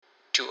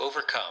To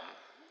overcome,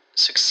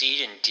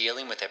 succeed in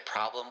dealing with a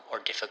problem or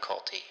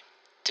difficulty,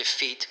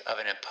 defeat of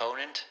an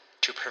opponent,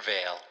 to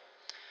prevail,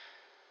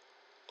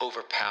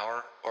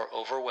 overpower or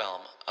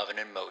overwhelm of an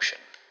emotion.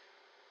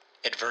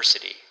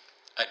 Adversity,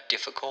 a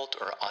difficult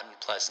or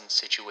unpleasant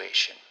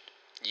situation.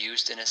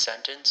 Used in a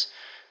sentence,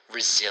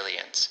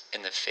 resilience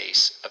in the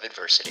face of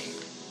adversity.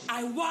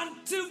 I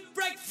want to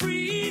break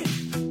free.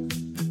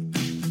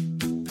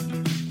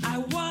 I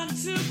want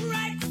to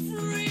break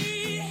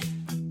free.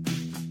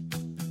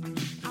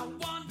 I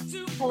want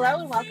to.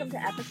 Hello and welcome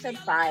to episode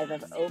 5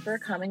 of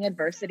Overcoming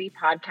Adversity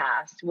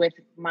podcast with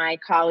my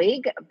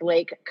colleague,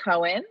 Blake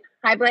Cohen.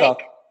 Hi, Blake.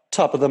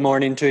 Top of the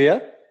morning to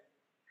you.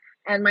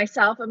 And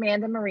myself,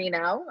 Amanda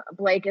Marino.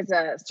 Blake is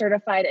a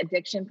certified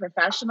addiction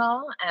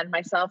professional, and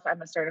myself,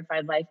 I'm a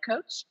certified life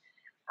coach.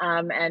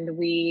 And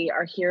we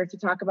are here to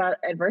talk about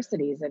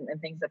adversities and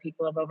things that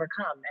people have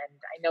overcome. And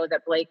I know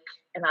that Blake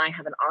and I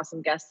have an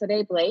awesome guest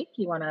today. Blake,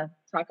 you want to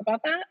talk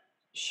about that?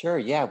 Sure.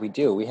 Yeah, we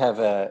do. We have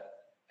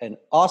an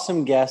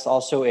awesome guest,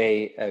 also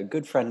a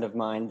good friend of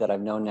mine that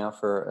I've known now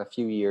for a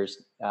few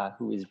years,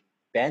 who is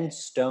Ben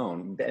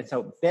Stone.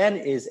 So Ben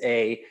is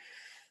a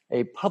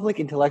public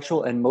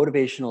intellectual and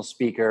motivational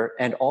speaker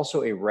and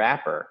also a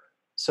rapper.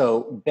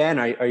 So Ben,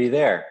 are you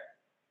there?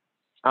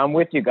 I'm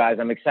with you guys.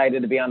 I'm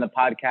excited to be on the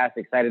podcast,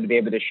 excited to be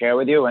able to share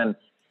with you, and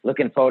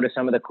looking forward to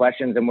some of the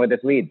questions and where this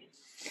leads.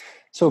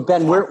 So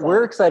Ben,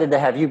 we're excited to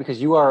have you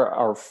because you are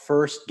our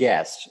first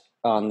guest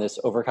on this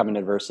Overcoming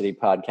Adversity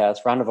podcast.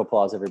 Round of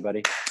applause,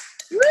 everybody.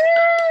 Woo!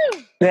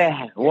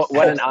 Yeah,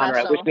 what an honor.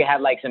 Special. I wish we had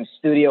like some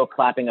studio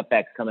clapping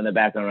effects come in the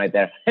background right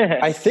there.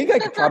 I think I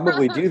could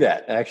probably do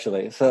that,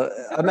 actually. So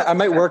I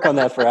might work on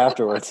that for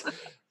afterwards.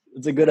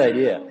 It's a good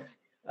idea.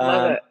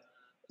 Love it.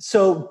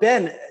 So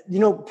Ben,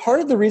 part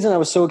of the reason I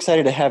was so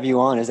excited to have you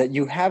on is that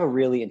you have a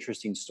really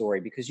interesting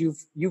story because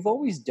you've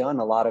always done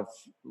a lot of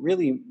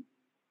really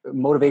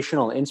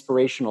motivational,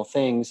 inspirational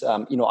things.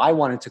 I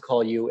wanted to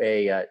call you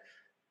a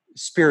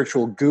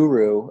spiritual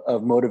guru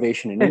of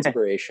motivation and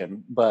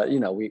inspiration, but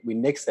we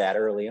nixed that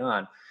early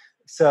on.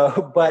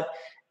 So, but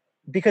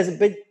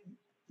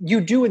you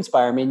do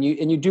inspire me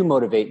and you do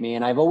motivate me,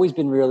 and I've always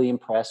been really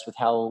impressed with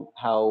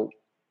how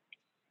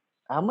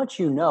much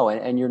you know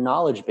and your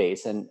knowledge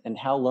base and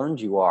how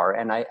learned you are.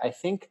 And I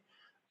think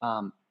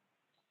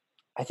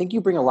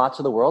you bring a lot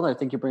to the world, and I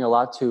think you bring a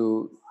lot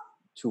to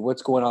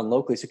what's going on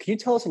locally. So can you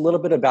tell us a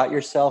little bit about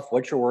yourself,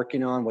 what you're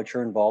working on, what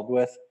you're involved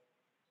with?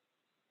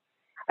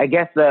 I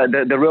guess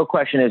the real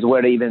question is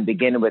where to even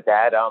begin with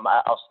that.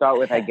 I'll start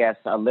with, I guess,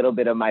 a little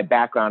bit of my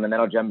background, and then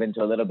I'll jump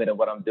into a little bit of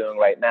what I'm doing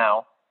right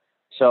now.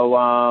 So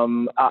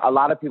a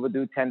lot of people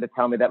do tend to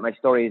tell me that my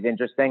story is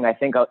interesting. I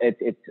think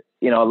it's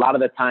a lot of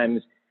the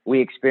times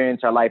we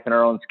experience our life in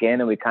our own skin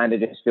and we kind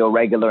of just feel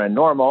regular and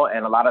normal.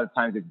 And a lot of the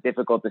times it's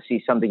difficult to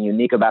see something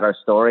unique about our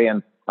story.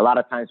 And a lot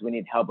of times we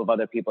need help of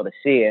other people to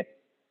see it.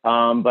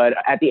 But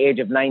at the age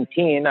of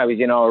 19, I was,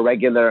 a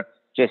regular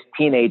just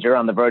teenager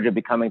on the verge of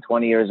becoming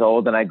 20 years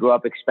old. And I grew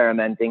up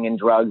experimenting in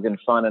drugs and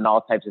fun and all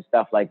types of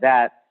stuff like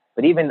that.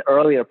 But even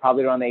earlier,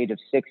 probably around the age of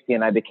 60,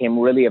 and I became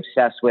really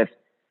obsessed with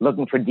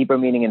looking for deeper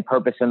meaning and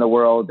purpose in the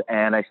world.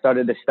 And I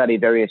started to study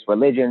various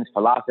religions,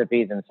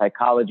 philosophies, and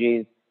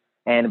psychologies.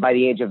 And by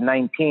the age of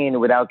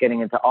 19, without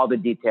getting into all the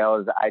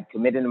details, I'd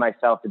committed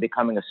myself to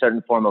becoming a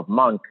certain form of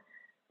monk,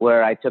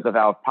 where I took a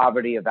vow of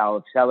poverty, a vow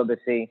of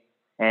celibacy,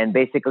 and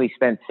basically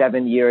spent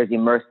 7 years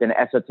immersed in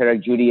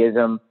esoteric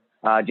Judaism,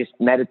 just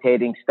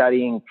meditating,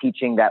 studying,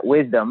 teaching that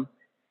wisdom.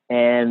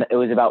 And it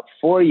was about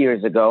 4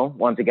 years ago.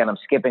 Once again, I'm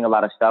skipping a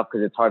lot of stuff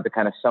because it's hard to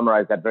kind of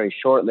summarize that very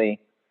shortly.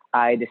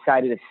 I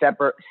decided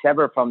to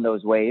sever from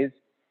those ways,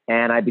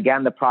 and I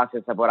began the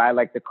process of what I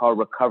like to call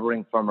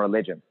recovering from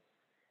religion.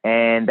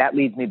 And that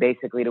leads me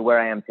basically to where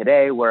I am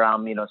today, where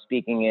I'm,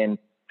 speaking in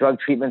drug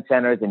treatment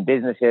centers and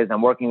businesses.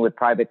 I'm working with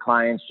private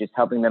clients, just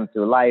helping them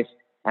through life.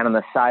 And on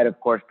the side, of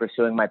course,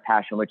 pursuing my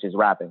passion, which is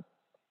rapping.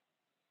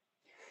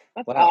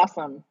 That's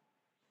awesome.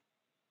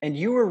 And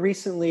you were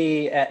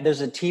recently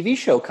there's a TV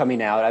show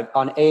coming out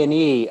on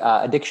A&E,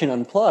 Addiction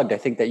Unplugged. I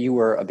think that you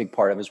were a big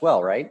part of as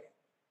well, right?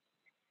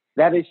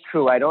 That is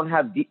true. I don't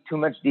have too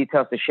much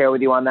details to share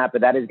with you on that, but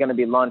that is going to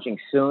be launching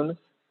soon.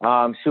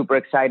 I'm super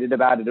excited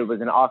about it. It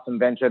was an awesome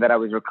venture that I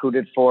was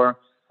recruited for,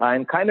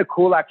 and kind of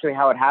cool actually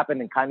how it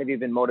happened, and kind of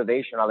even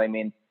motivational. I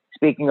mean,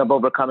 speaking of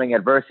overcoming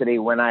adversity,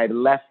 when I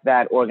left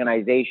that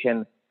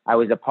organization I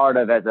was a part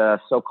of as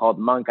a so-called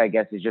monk, I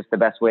guess is just the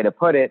best way to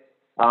put it.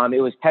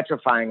 It was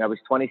petrifying. I was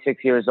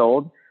 26 years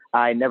old.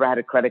 I never had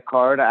a credit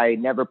card. I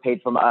never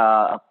paid for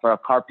a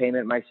car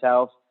payment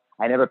myself.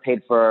 I never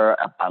paid for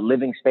a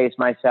living space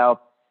myself.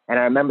 And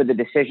I remember the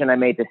decision I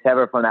made to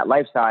sever from that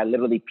lifestyle. I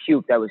literally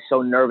puked. I was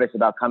so nervous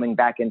about coming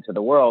back into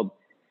the world.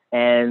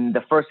 And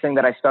the first thing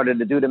that I started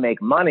to do to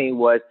make money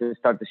was to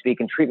start to speak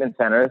in treatment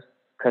centers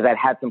because I'd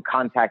had some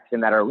contacts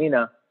in that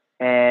arena.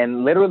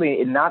 And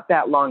literally not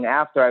that long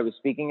after, I was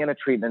speaking in a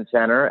treatment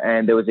center,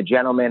 and there was a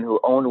gentleman who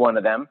owned one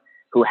of them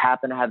who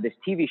happened to have this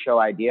TV show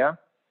idea.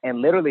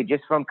 And literally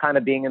just from kind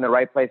of being in the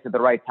right place at the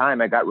right time,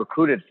 I got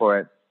recruited for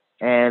it.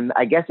 And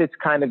I guess it's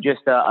kind of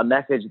just a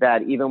message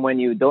that even when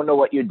you don't know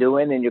what you're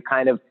doing and you're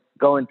kind of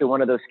going through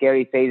one of those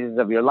scary phases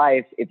of your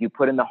life, if you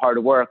put in the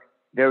hard work,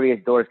 various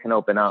doors can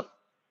open up.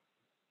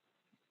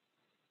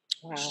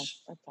 Wow,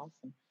 that's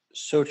awesome.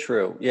 So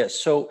true. Yes.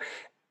 So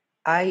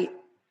I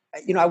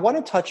want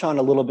to touch on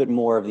a little bit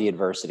more of the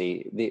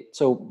adversity.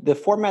 So the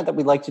format that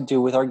we like to do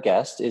with our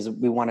guests is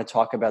we want to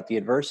talk about the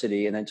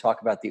adversity and then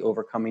talk about the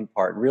overcoming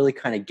part, really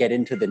kind of get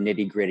into the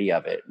nitty gritty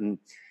of it, and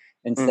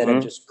instead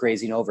of just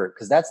grazing over it,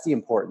 because that's the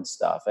important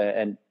stuff.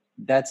 And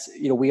that's,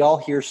 we all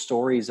hear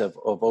stories of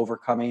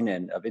overcoming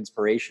and of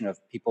inspiration of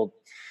people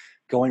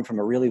going from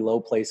a really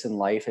low place in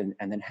life and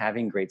then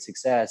having great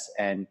success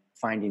and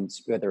finding,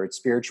 whether it's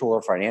spiritual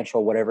or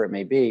financial, whatever it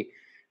may be.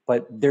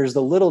 But there's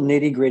the little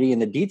nitty gritty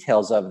and the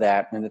details of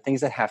that and the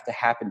things that have to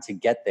happen to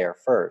get there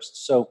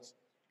first. So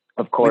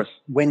of course,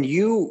 when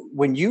you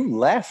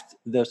left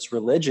this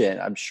religion,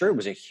 I'm sure it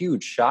was a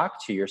huge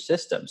shock to your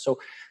system. So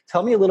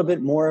tell me a little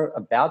bit more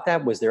about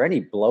that. Was there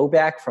any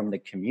blowback from the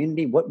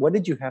community? What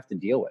did you have to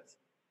deal with?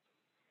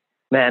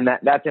 Man,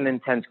 that's an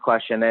intense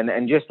question.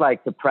 And just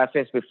like to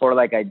preface before,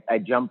 like I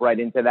jump right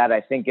into that,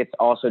 I think it's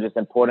also just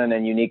important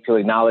and unique to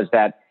acknowledge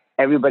that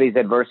everybody's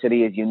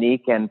adversity is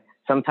unique. And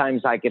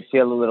sometimes I could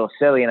feel a little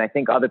silly. And I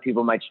think other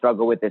people might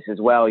struggle with this as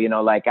well.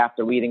 Like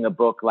after reading a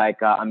book like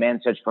A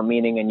Man's Search for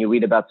Meaning, and you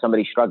read about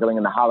somebody struggling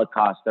in the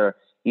Holocaust, or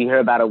you hear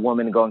about a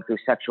woman going through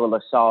sexual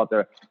assault,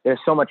 or there's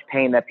so much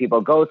pain that people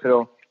go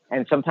through.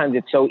 And sometimes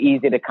it's so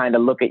easy to kind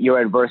of look at your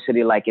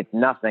adversity like it's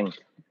nothing.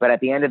 But at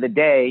the end of the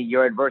day,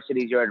 your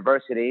adversity is your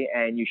adversity,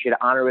 and you should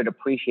honor it,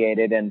 appreciate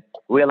it, and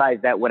realize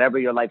that whatever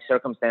your life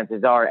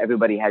circumstances are,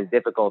 everybody has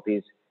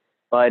difficulties.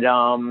 But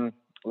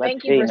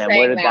Thank you for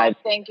saying that.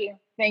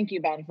 Thank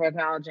you, Ben, for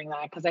acknowledging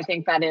that, because I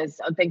think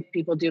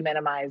people do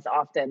minimize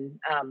often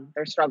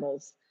their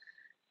struggles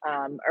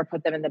or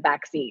put them in the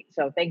back seat.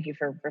 So thank you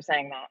for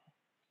saying that.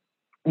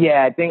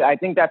 Yeah, I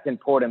think that's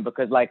important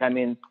because,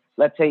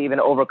 let's say even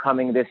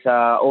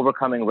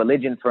overcoming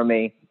religion for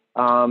me,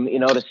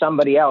 to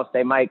somebody else,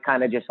 they might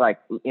kind of just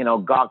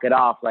gawk it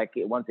off. Like,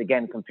 once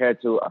again,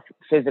 compared to a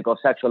physical,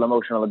 sexual,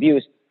 emotional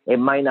abuse, it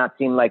might not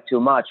seem like too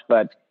much,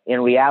 but in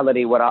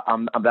reality, what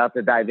I'm about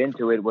to dive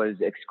into, it was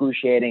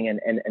excruciating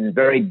and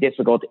very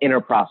difficult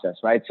inner process,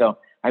 right? So,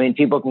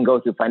 people can go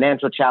through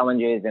financial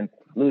challenges and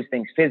lose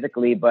things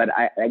physically, but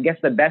I guess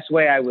the best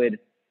way I would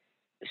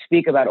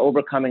speak about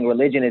overcoming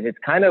religion is it's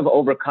kind of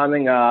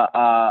overcoming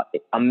a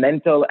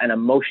mental and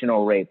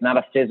emotional rape, not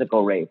a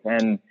physical rape.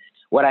 And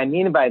what I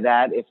mean by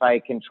that, if I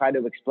can try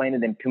to explain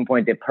it and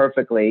pinpoint it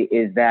perfectly,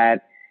 is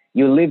that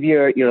you live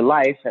your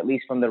life, at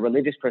least from the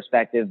religious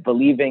perspective,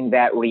 believing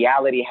that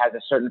reality has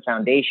a certain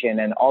foundation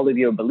and all of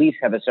your beliefs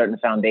have a certain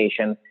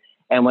foundation.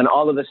 And when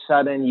all of a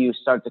sudden you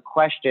start to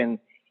question,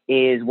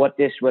 is what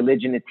this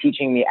religion is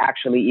teaching me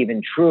actually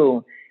even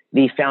true?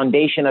 The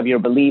foundation of your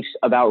beliefs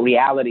about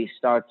reality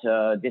start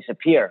to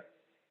disappear.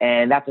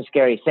 And that's a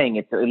scary thing.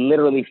 It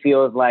literally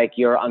feels like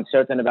you're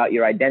uncertain about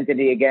your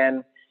identity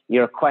again.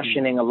 You're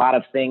questioning a lot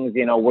of things.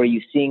 Were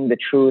you seeing the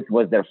truth?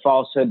 Was there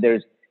falsehood?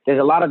 There's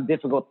a lot of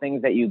difficult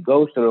things that you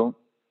go through.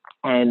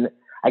 And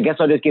I guess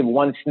I'll just give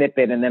one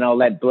snippet and then I'll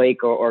let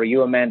Blake or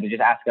you, Amanda,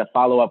 just ask a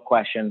follow-up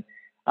question.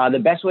 The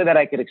best way that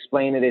I could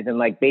explain it is in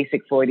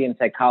basic Freudian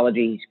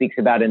psychology, he speaks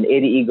about an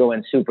id ego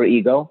and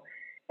superego.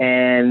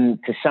 And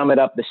to sum it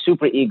up, the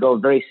superego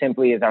very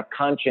simply is our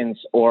conscience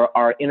or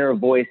our inner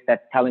voice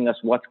that's telling us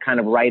what's kind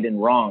of right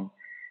and wrong.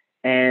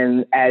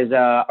 And as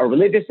a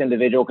religious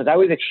individual, because I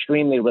was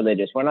extremely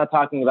religious, we're not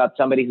talking about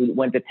somebody who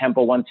went to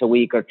temple once a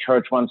week or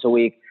church once a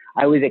week.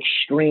 I was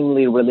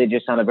extremely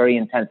religious on a very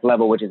intense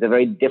level, which is a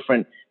very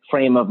different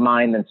frame of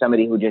mind than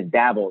somebody who just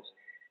dabbles.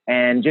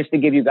 And just to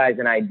give you guys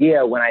an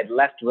idea, when I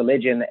left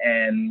religion,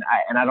 and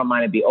I don't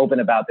mind to be open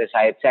about this,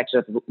 I had sex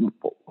with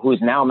who's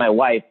now my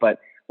wife, but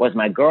was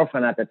my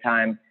girlfriend at the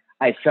time.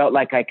 I felt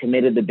like I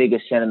committed the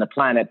biggest sin on the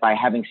planet by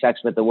having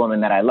sex with the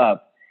woman that I love.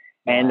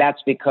 And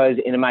that's because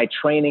in my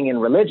training in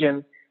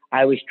religion,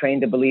 I was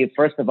trained to believe,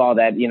 first of all,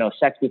 that,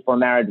 sex before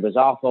marriage was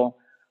awful.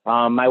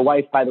 My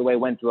wife, by the way,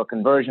 went through a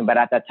conversion, but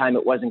at that time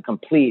it wasn't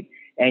complete.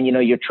 And,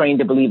 you're trained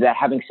to believe that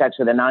having sex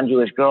with a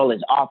non-Jewish girl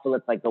is awful.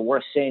 It's like the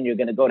worst sin. You're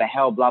going to go to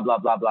hell, blah, blah,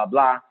 blah, blah,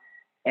 blah.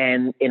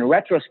 And in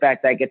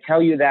retrospect, I could tell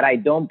you that I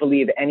don't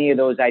believe any of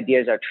those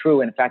ideas are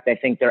true. In fact, I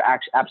think they're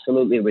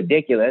absolutely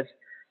ridiculous.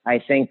 I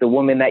think the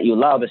woman that you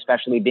love,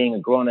 especially being a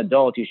grown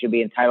adult, you should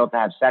be entitled to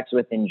have sex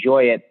with,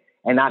 enjoy it,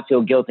 and not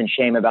feel guilt and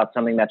shame about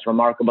something that's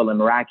remarkable and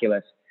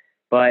miraculous.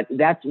 But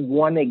that's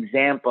one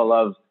example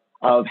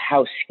of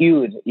how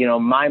skewed,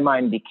 my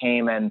mind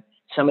became and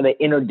some of the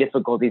inner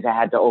difficulties I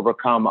had to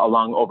overcome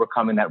along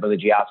overcoming that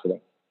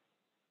religiosity.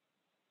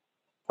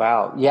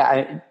 Wow.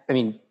 Yeah. I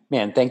mean,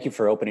 man, thank you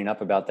for opening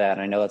up about that.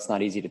 And I know that's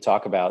not easy to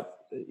talk about,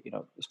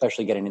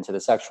 especially getting into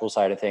the sexual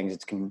side of things.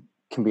 It can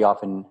be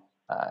often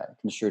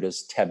construed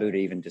as taboo to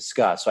even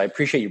discuss. So I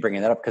appreciate you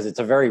bringing that up because it's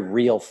a very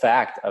real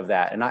fact of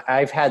that. And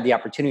I've had the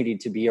opportunity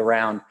to be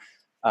around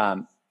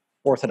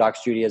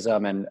Orthodox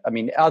Judaism and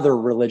other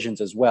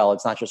religions as well.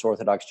 It's not just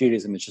Orthodox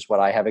Judaism. It's just what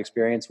I have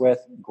experience with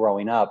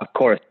growing up. Of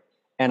course.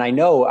 And I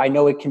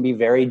know it can be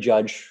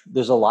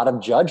there's a lot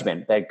of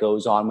judgment that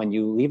goes on when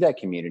you leave that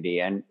community.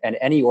 And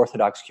any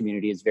Orthodox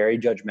community is very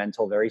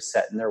judgmental, very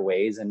set in their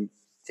ways, and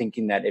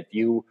thinking that if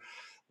you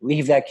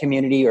leave that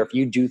community or if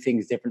you do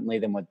things differently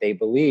than what they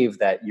believe,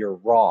 that you're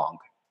wrong.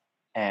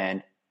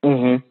 And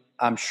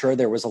I'm sure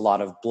there was a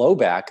lot of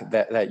blowback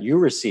that you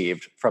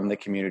received from the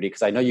community,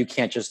 because I know you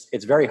can't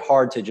it's very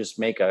hard to just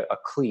make a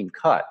clean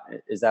cut.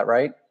 Is that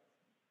right?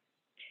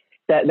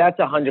 That's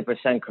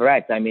 100%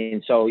 correct. I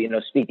mean, so,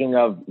 speaking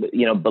of,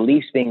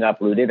 beliefs being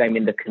uprooted, I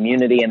mean, the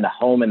community and the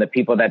home and the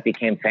people that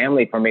became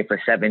family for me for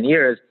 7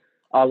 years,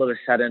 all of a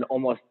sudden,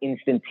 almost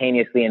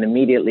instantaneously and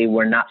immediately,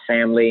 we're not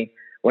family.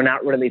 We're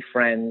not really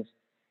friends.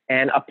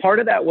 And a part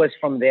of that was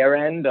from their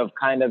end of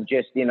kind of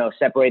just,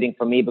 separating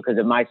from me because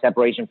of my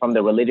separation from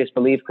the religious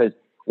belief. Because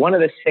one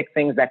of the sick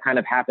things that kind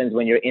of happens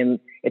when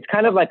it's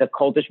kind of like a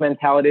cultish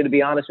mentality, to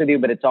be honest with you,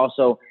 but it's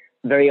also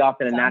very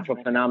often a natural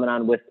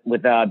phenomenon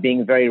with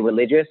being very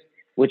religious,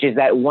 which is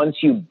that once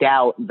you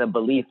doubt the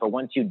belief or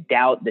once you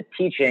doubt the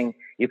teaching,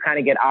 you kind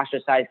of get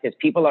ostracized because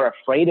people are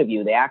afraid of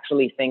you. They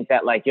actually think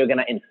that like you're going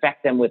to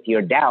infect them with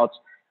your doubts.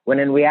 When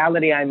in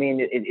reality, I mean,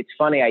 it's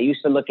funny. I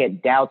used to look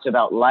at doubts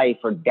about life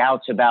or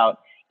doubts about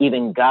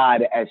even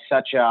God as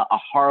such a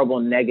horrible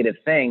negative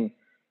thing.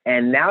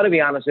 And now, to be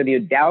honest with you,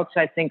 doubts,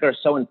 I think, are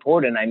so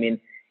important. I mean,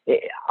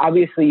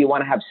 obviously, you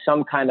want to have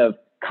some kind of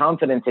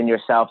confidence in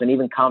yourself and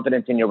even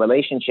confidence in your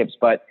relationships.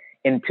 But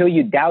until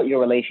you doubt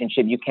your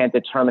relationship, you can't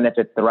determine if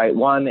it's the right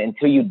one.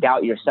 Until you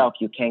doubt yourself,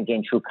 you can't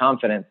gain true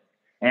confidence.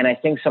 And I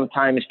think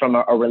sometimes from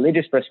a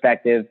religious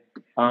perspective,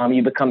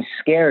 you become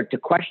scared to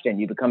question.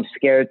 You become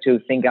scared to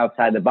think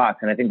outside the box.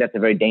 And I think that's a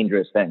very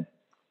dangerous thing.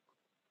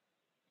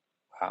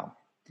 Wow.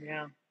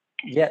 Yeah.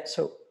 Yeah.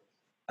 So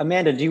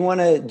Amanda, do you want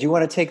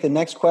to take the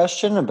next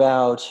question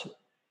about,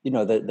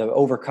 the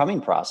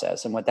overcoming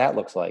process and what that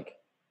looks like?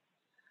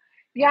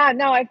 Yeah,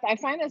 no, I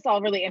find this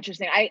all really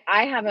interesting.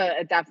 I have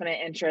a definite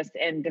interest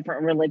in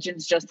different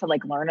religions just to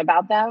like learn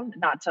about them,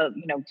 not to,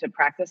 to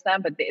practice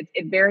them, but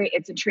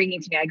it's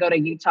intriguing to me. I go to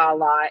Utah a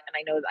lot, and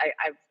I know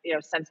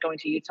I've, since going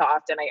to Utah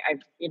often,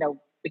 I've,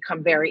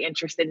 become very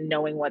interested in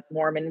knowing what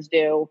Mormons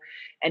do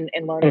and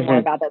learning more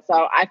about that.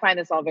 So I find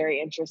this all very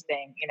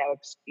interesting,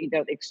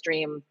 the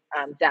extreme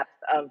depth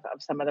of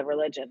some of the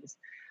religions.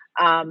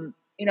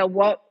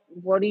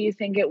 What do you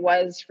think it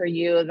was for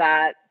you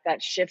that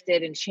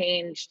shifted and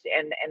changed,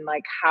 and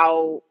like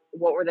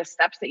what were the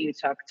steps that you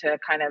took to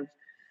kind of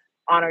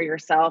honor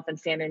yourself and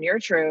stand in your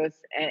truth,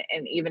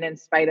 and even in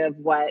spite of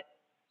what,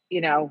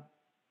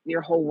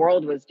 your whole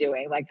world was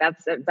doing? Like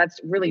that's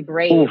really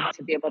brave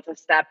to be able to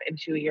step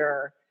into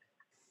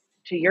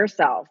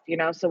yourself,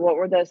 so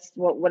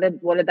what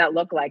did that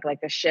look like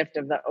the shift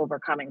of the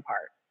overcoming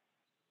part?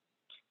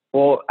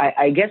 Well,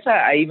 I guess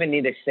I even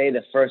need to say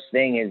the first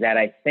thing is that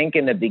I think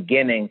in the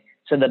beginning,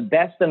 so the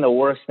best and the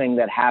worst thing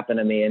that happened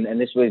to me,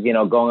 and this was,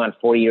 going on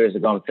 4 years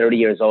ago, I'm 30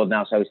 years old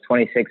now, so I was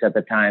 26 at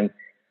the time.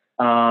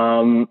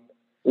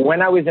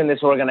 When I was in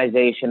this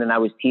organization and I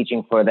was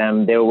teaching for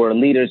them, there were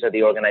leaders of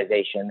the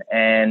organization,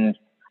 and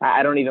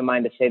I don't even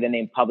mind to say the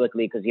name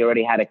publicly because he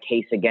already had a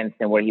case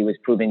against him where he was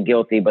proven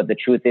guilty. But the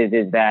truth is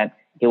that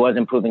he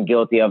wasn't proven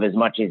guilty of as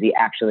much as he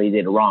actually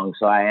did wrong.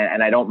 So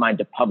I don't mind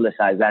to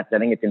publicize that. So I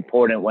think it's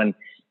important when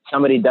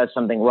somebody does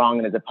something wrong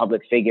and is a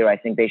public figure, I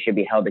think they should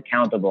be held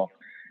accountable.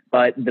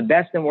 But the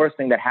best and worst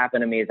thing that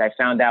happened to me is I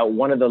found out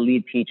one of the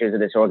lead teachers of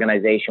this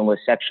organization was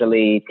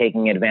sexually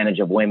taking advantage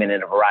of women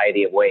in a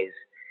variety of ways.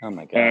 Oh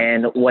my God.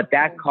 And what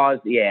that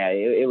caused,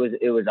 it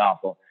was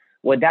awful.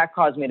 What that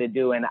caused me to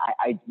do, and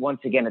I once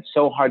again, it's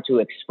so hard to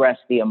express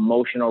the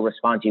emotional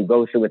response you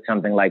go through with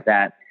something like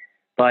that.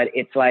 But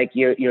it's like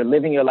you're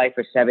living your life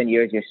for 7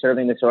 years, you're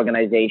serving this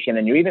organization,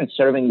 and you're even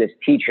serving this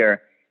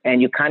teacher,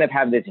 and you kind of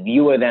have this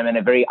view of them in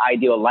a very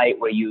ideal light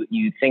where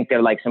you think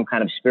they're like some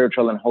kind of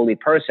spiritual and holy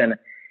person.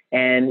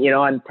 And,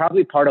 and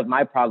probably part of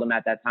my problem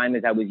at that time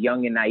is I was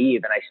young and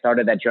naive, and I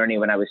started that journey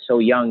when I was so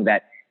young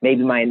that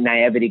maybe my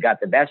naivety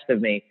got the best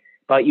of me.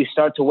 But you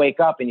start to wake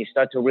up and you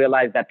start to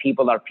realize that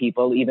people are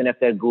people, even if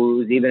they're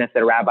gurus, even if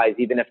they're rabbis,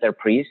 even if they're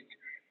priests.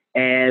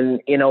 And,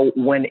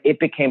 when it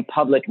became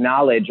public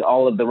knowledge,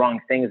 all of the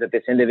wrong things that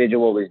this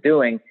individual was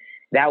doing,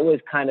 that was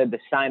kind of the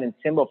sign and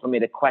symbol for me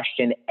to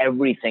question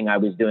everything I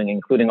was doing,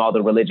 including all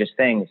the religious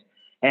things.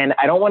 And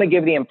I don't want to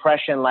give the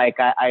impression like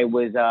I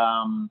was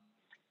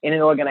in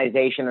an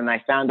organization and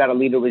I found out a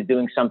leader was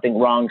doing something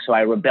wrong, so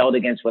I rebelled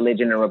against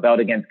religion and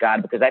rebelled against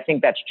God, because I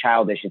think that's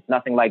childish. It's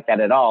nothing like that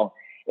at all.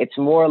 It's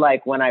more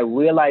like when I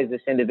realized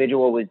this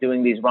individual was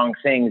doing these wrong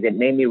things, it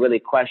made me really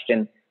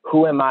question,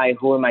 who am I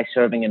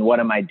serving, and what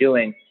am I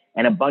doing?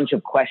 And a bunch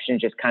of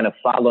questions just kind of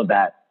followed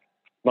that.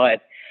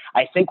 But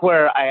I think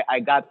where I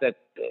got the,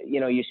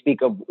 you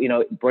speak of,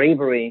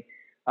 bravery.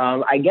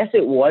 I guess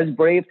it was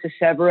brave to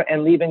sever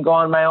and leave and go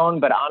on my own.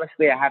 But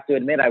honestly, I have to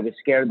admit, I was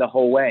scared the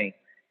whole way.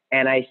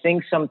 And I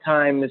think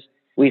sometimes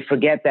we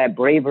forget that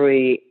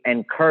bravery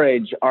and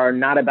courage are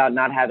not about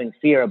not having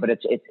fear, but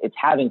it's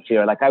having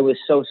fear. Like I was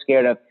so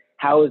scared of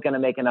how I was going to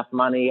make enough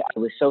money. I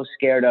was so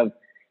scared of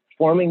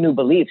forming new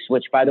beliefs,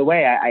 which, by the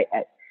way,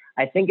 I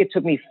I think it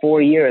took me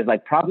 4 years,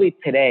 like probably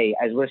today,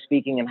 as we're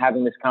speaking and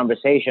having this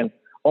conversation,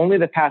 only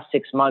the past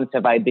 6 months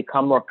have I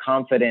become more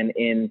confident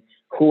in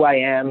who I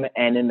am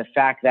and in the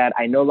fact that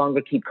I no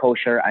longer keep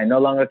kosher. I no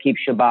longer keep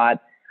Shabbat.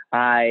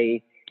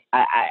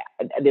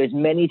 There's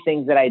many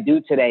things that I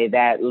do today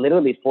that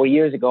literally 4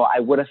 years ago, I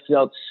would have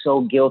felt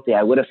so guilty.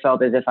 I would have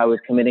felt as if I was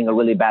committing a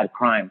really bad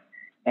crime.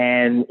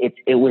 And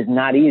it was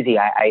not easy.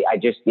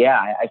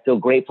 I feel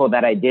grateful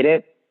that I did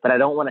it, but I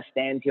don't want to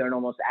stand here and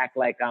almost act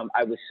like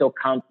I was so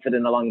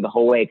confident along the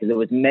whole way, because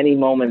there was many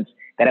moments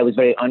that I was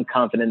very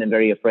unconfident and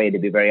very afraid, to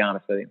be very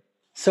honest with you.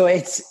 So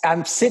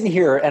I'm sitting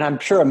here, and I'm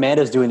sure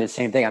Amanda's doing the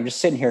same thing. I'm just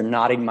sitting here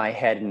nodding my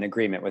head in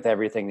agreement with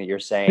everything that you're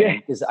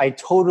saying, because I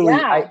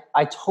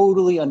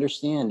totally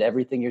understand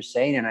everything you're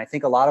saying. And I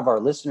think a lot of our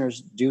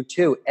listeners do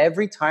too.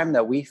 Every time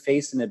that we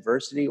face an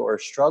adversity or a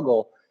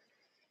struggle,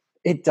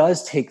 it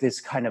does take this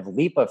kind of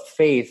leap of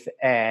faith,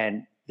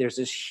 and there's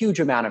this huge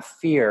amount of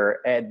fear.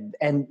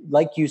 And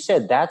like you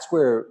said, that's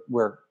where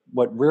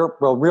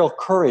real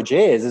courage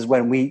is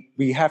when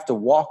we have to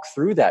walk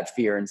through that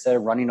fear instead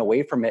of running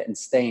away from it and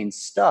staying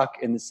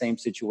stuck in the same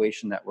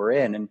situation that we're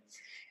in. And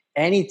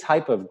any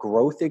type of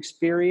growth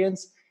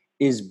experience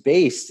is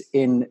based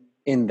in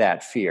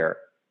that fear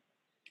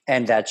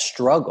and that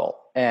struggle.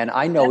 And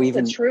I know that's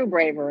even the true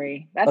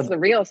bravery. That's the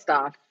real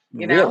stuff,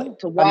 really,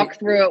 to walk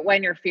through it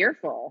when you're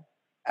fearful.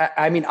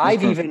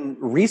 I've even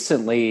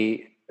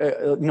recently,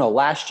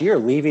 last year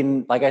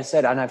leaving, like I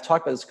said, and I've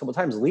talked about this a couple of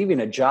times,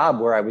 leaving a job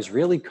where I was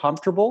really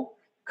comfortable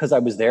because I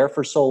was there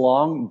for so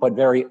long, but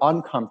very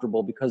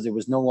uncomfortable because it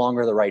was no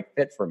longer the right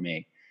fit for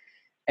me.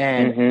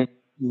 And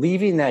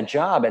leaving that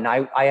job, and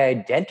I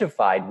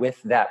identified with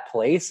that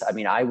place. I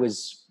mean, I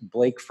was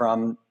Blake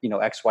from,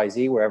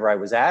 XYZ, wherever I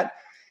was at.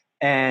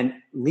 And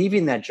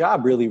leaving that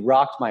job really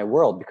rocked my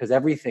world because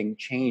everything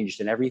changed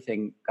and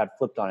everything got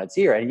flipped on its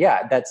ear. And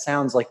yeah, that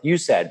sounds like you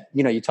said,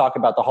 you talk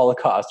about the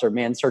Holocaust or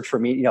Man's Search for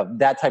Me,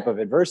 that type of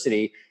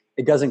adversity,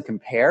 it doesn't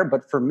compare.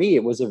 But for me,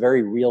 it was a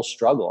very real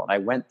struggle and I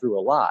went through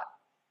a lot.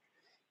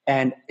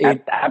 And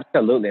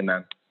absolutely,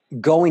 man.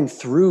 Going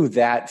through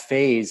that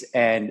phase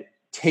and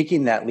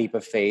taking that leap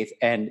of faith,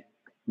 and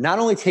not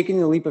only taking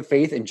the leap of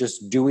faith and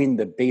just doing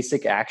the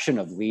basic action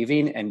of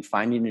leaving and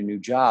finding a new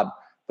job,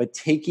 but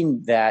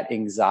taking that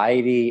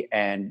anxiety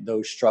and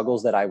those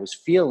struggles that I was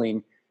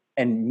feeling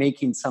and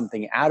making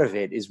something out of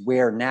it is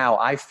where now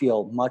I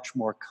feel much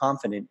more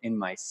confident in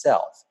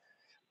myself.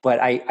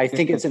 But I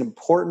think it's an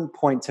important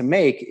point to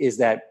make is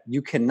that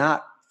you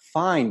cannot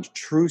find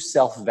true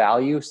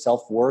self-value,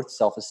 self-worth,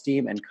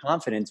 self-esteem, and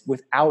confidence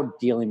without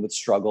dealing with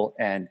struggle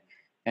and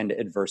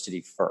adversity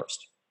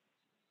first.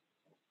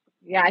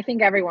 Yeah, I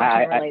think everyone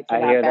can relate to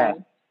that,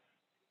 Ben.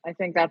 I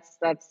think that's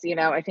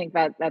I think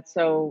that's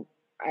so.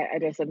 I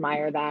just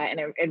admire that.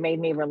 And it made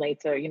me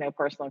relate to,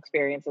 personal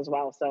experience as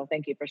well. So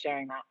thank you for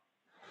sharing that.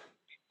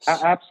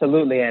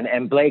 Absolutely.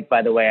 And Blake,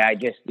 by the way, I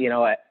just,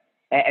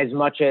 as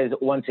much as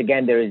once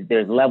again,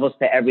 there's levels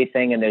to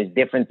everything and there's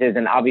differences,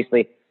 and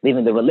obviously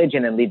leaving the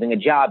religion and leaving a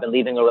job and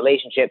leaving a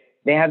relationship,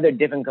 they have their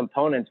different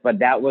components, but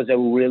that was a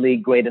really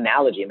great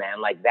analogy,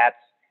 man. Like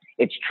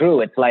it's true.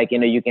 It's like,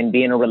 you can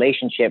be in a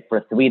relationship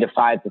for 3 to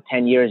 5 to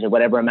 10 years or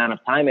whatever amount of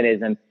time it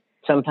is. And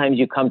sometimes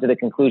you come to the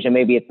conclusion,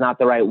 maybe it's not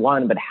the right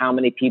one, but how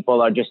many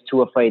people are just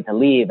too afraid to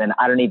leave? And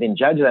I don't even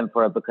judge them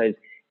for it because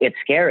it's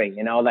scary.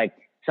 Like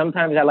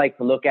sometimes I like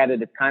to look at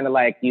it. It's kind of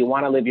like, do you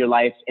want to live your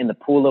life in the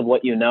pool of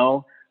what you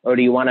know, or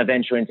do you want to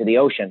venture into the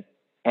ocean?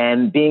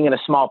 And being in a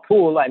small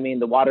pool, I mean,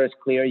 the water is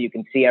clear. You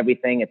can see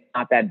everything. It's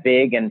not that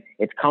big and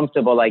it's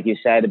comfortable, like you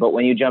said. But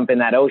when you jump in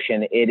that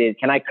ocean, it is,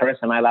 can I curse?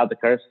 Am I allowed to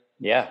curse?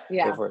 Yeah.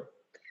 Go for it.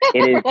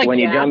 It is when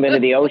you jump into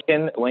the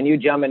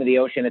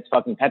ocean, it's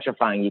fucking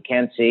petrifying. You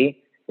can't see.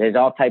 There's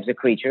all types of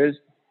creatures,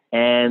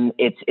 and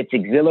it's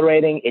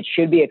exhilarating. It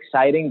should be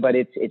exciting, but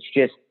it's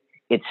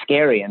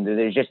scary, and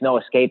there's just no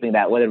escaping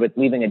that. Whether it's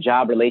leaving a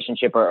job,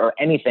 relationship, or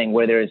anything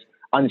where there's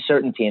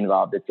uncertainty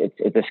involved,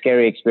 it's a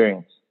scary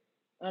experience.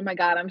 Oh my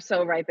God, I'm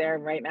so right there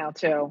right now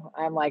too.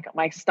 I'm like,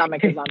 my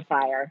stomach is on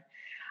fire.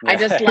 Yeah.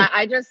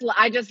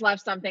 I just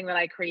left something that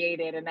I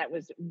created, and that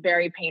was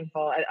very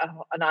painful.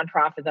 A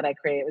nonprofit that I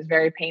created. It was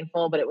very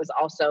painful, but it was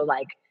also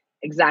like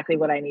exactly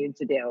what I needed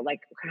to do. Like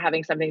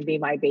having something be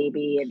my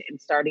baby and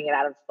starting it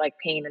out of like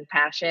pain and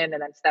passion,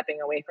 and then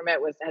stepping away from it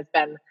has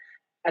been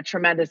a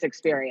tremendous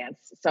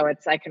experience. So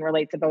I can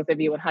relate to both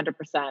of you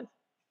 100%.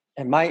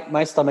 And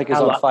my stomach is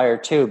on fire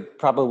too,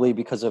 probably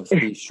because of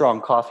the strong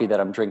coffee that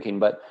I'm drinking,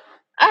 but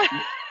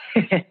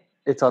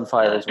it's on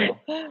fire as well.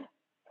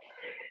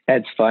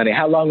 That's funny.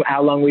 How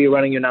long were you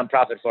running your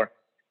nonprofit for?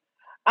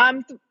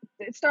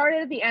 It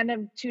started at the end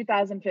of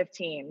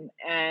 2015,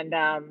 and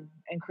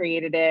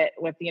created it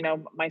with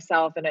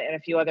myself and a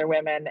few other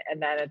women,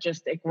 and then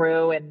it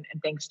grew and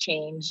things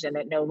changed, and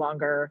it no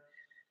longer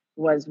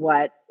was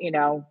what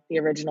the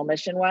original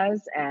mission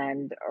was,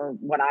 or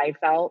what I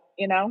felt,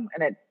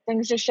 and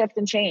things just shift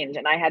and change,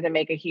 and I had to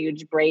make a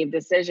huge brave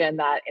decision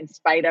that in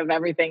spite of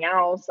everything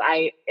else,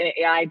 I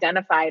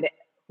identified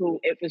who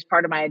it was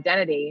part of my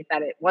identity,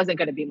 that it wasn't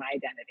going to be my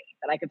identity,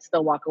 that I could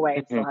still walk away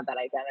and still have that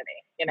identity,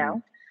 you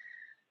know?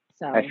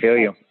 So I feel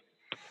you.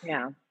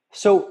 Yeah.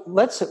 So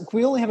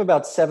we only have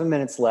about 7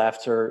 minutes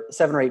left, or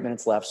 7 or 8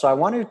 minutes left. So I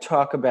want to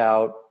talk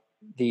about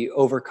the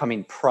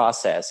overcoming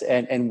process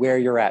and where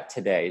you're at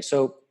today.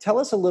 So tell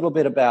us a little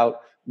bit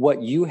about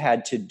what you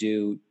had to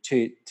do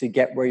to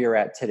get where you're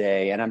at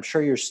today. And I'm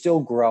sure you're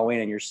still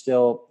growing, and you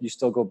still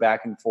go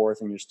back and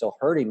forth, and you're still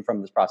hurting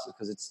from this process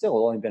because it's still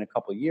only been a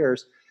couple of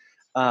years.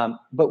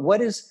 But what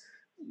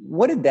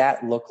did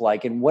that look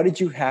like, and what did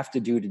you have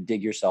to do to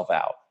dig yourself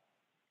out?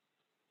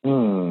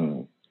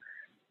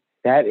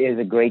 That is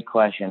a great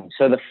question.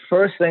 So the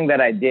first thing that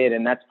I did,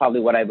 and that's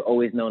probably what I've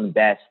always known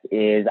best,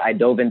 is I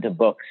dove into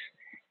books.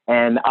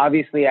 And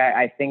obviously,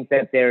 I think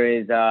that there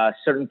is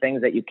certain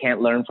things that you can't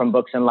learn from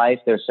books in life.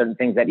 There's certain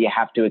things that you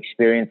have to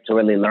experience to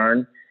really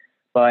learn.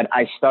 But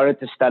I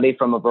started to study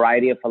from a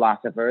variety of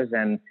philosophers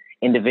and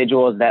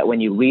individuals that when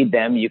you read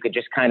them, you could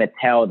just kind of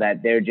tell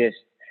that they're just,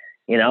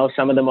 you know,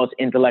 some of the most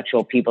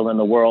intellectual people in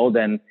the world.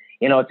 And,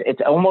 you know,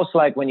 it's almost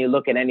like when you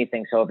look at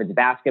anything. So if it's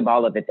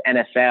basketball, if it's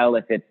NFL,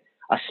 if it's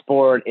a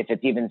sport, if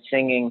it's even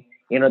singing,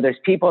 you know, there's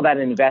people that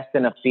invest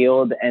in a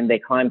field and they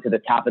climb to the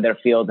top of their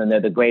field and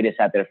they're the greatest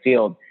at their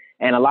field.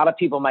 And a lot of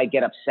people might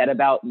get upset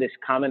about this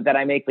comment that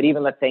I make, but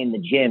even let's say in the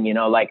gym, you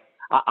know, like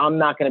I'm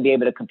not going to be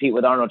able to compete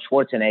with Arnold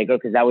Schwarzenegger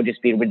because that would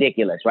just be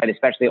ridiculous, right?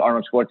 Especially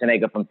Arnold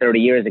Schwarzenegger from 30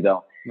 years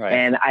ago. Right.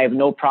 And I have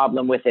no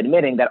problem with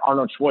admitting that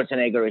Arnold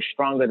Schwarzenegger is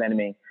stronger than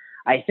me.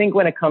 I think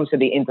when it comes to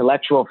the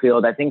intellectual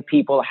field, I think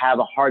people have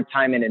a hard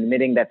time in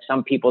admitting that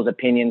some people's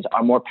opinions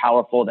are more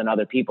powerful than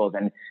other people's.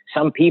 And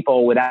some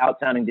people, without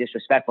sounding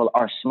disrespectful,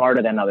 are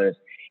smarter than others.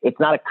 It's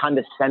not a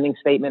condescending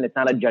statement. It's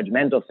not a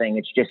judgmental thing.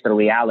 It's just a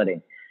reality.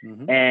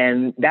 Mm-hmm.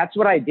 And that's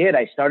what I did.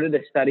 I started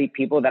to study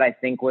people that I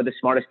think were the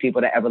smartest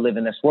people to ever live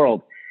in this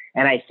world.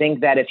 And I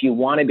think that if you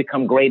want to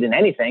become great in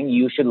anything,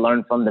 you should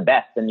learn from the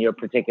best in your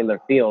particular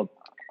field.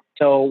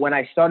 So when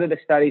I started to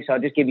study, so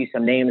I'll just give you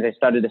some names. I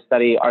started to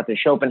study Arthur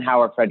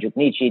Schopenhauer, Friedrich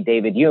Nietzsche,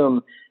 David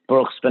Hume,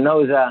 Baruch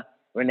Spinoza,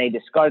 Rene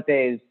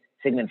Descartes,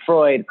 Sigmund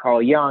Freud,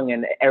 Carl Jung,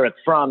 and Erich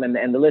Fromm,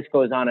 and the list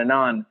goes on and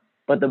on.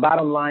 But the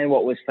bottom line,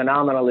 what was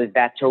phenomenal is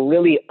that to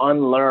really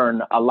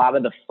unlearn a lot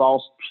of the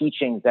false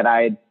teachings that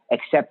I had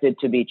accepted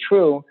to be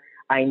true,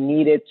 I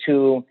needed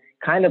to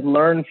kind of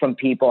learn from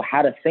people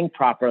how to think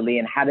properly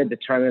and how to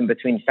determine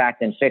between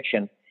fact and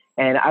fiction.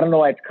 And I don't know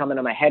why it's coming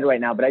to my head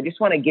right now, but I just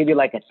want to give you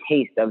like a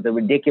taste of the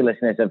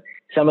ridiculousness of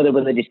some of the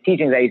religious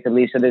teachings I used to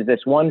believe. So there's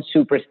this one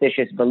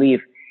superstitious belief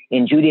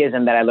in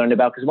Judaism that I learned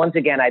about, because once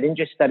again, I didn't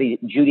just study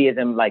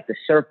Judaism like the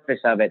surface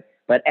of it,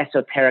 but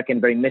esoteric and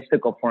very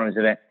mystical forms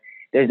of it.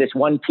 There's this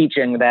one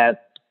teaching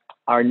that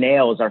our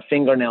nails, our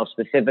fingernails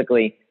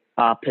specifically,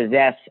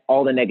 possess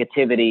all the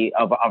negativity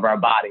of our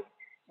body.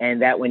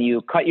 And that when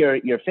you cut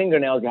your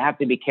fingernails, you have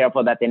to be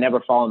careful that they never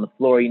fall on the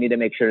floor. You need to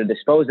make sure to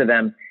dispose of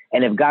them.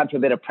 And if God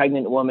forbid a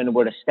pregnant woman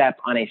were to step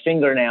on a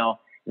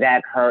fingernail,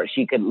 that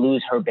she could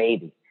lose her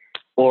baby.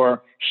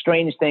 Or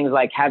strange things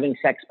like having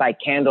sex by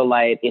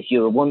candlelight, if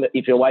your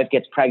wife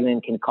gets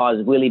pregnant, can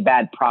cause really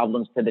bad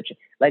problems to the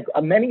like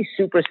many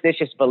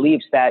superstitious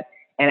beliefs that.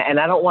 And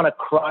I don't want to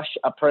crush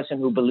a person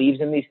who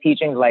believes in these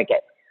teachings. Like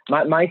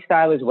my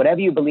style is whatever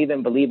you believe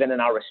in,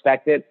 and I'll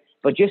respect it.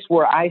 But just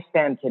where I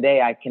stand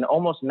today, I can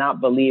almost not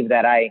believe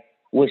that I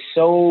was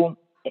so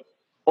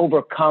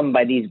overcome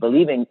by these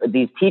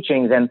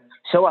teachings and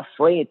so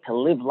afraid to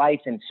live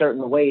life in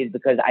certain ways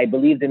because I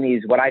believed in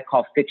these, what I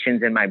call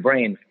fictions in my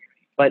brain.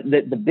 But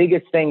the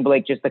biggest thing,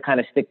 Blake, just to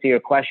kind of stick to your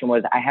question,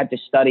 was I had to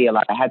study a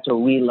lot. I had to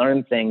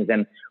relearn things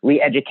and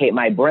re-educate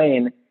my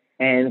brain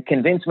and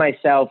convince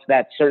myself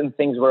that certain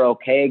things were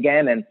okay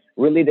again and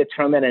really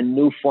determine a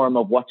new form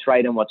of what's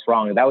right and what's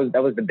wrong. That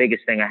was the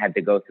biggest thing I had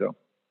to go through.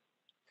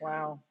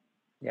 Wow.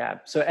 Yeah.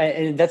 So,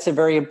 and that's a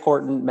very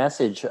important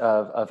message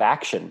of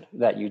action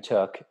that you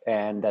took,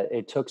 and that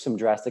it took some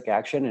drastic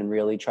action and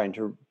really trying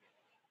to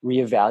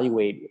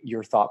reevaluate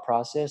your thought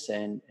process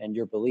and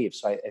your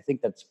beliefs. So I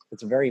think that's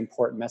a very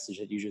important message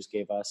that you just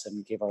gave us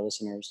and gave our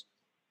listeners.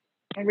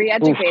 And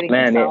re-educating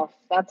yourself.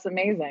 Yeah. That's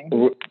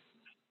amazing.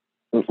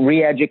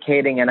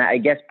 Re-educating, and I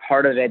guess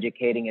part of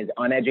educating is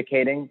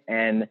uneducating.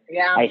 And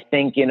yeah. I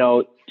think,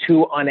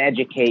 to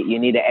uneducate, you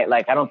need to,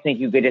 I don't think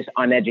you could just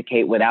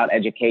uneducate without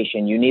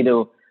education. You need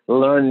to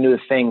learn new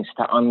things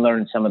to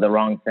unlearn some of the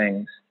wrong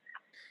things.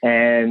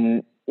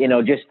 And,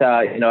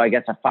 I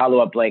guess a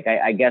follow-up,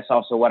 I guess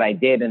also what I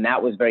did, and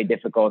that was very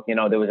difficult.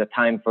 There was a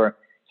time for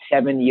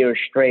 7 years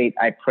straight,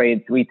 I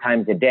prayed 3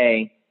 times a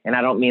day. And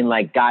I don't mean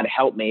like God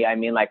help me. I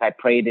mean, I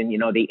prayed in,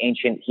 the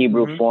ancient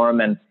Hebrew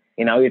form, and,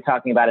 you're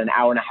talking about an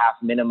hour and a half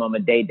minimum a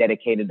day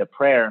dedicated to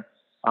prayer.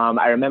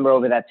 I remember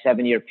over that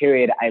 7-year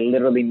period, I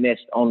literally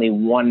missed only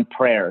one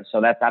prayer.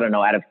 So that's, out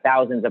of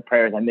thousands of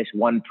prayers, I missed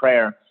one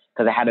prayer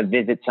because I had to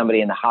visit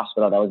somebody in the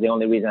hospital. That was the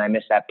only reason I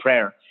missed that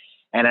prayer.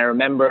 And I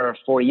remember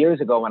 4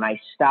 years ago when I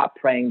stopped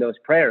praying those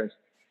prayers,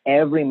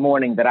 every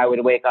morning that I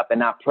would wake up and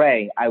not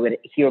pray, I would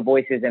hear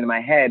voices in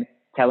my head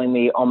telling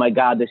me, oh my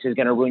God, this is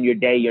going to ruin your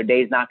day. Your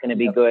day's not going to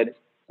be good.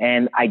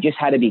 And I just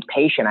had to be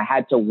patient. I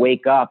had to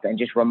wake up and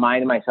just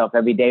remind myself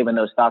every day when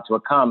those thoughts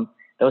would come,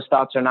 those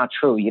thoughts are not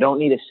true. You don't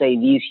need to say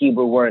these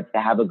Hebrew words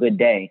to have a good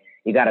day.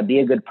 You got to be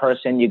a good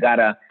person. You got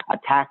to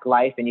attack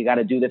life, and you got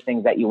to do the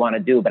things that you want to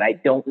do. But I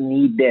don't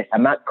need this.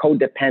 I'm not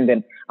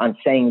codependent on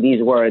saying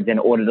these words in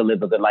order to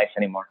live a good life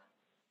anymore.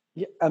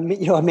 Yeah,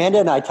 Amanda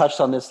and I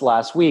touched on this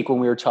last week when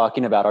we were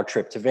talking about our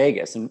trip to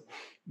Vegas and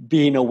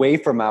being away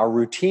from our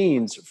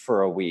routines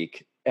for a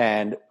week.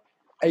 And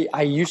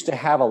I used to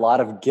have a lot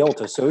of guilt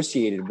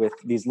associated with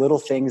these little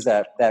things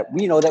that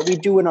we that we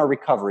do in our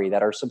recovery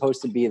that are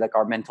supposed to be like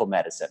our mental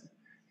medicine.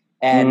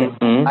 And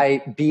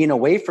being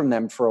away from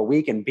them for a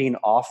week and being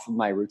off of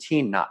my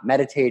routine, not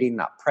meditating,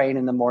 not praying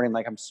in the morning,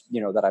 like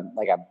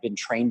I've been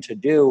trained to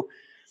do.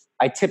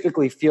 I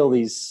typically feel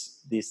this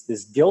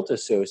guilt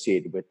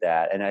associated with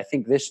that. And I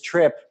think this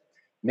trip,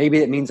 maybe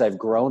it means I've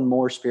grown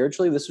more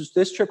spiritually.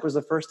 This trip was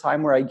the first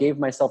time where I gave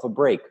myself a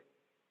break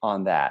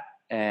on that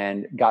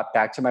and got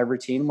back to my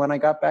routine when I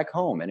got back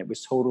home. And it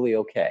was totally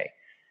okay.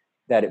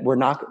 That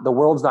the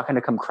world's not going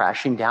to come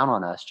crashing down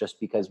on us just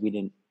because we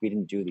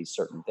didn't do these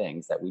certain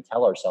things that we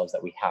tell ourselves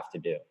that we have to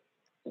do.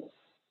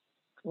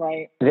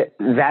 Right.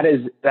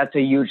 That's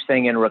a huge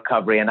thing in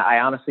recovery. And I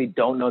honestly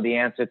don't know the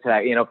answer to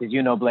that,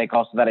 because Blake,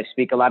 also that I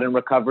speak a lot in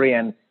recovery.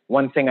 And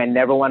one thing I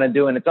never want to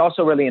do, and it's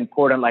also really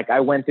important, like I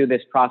went through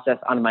this process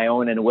on my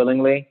own and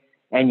willingly,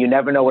 and you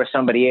never know where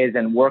somebody is,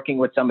 and working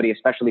with somebody,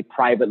 especially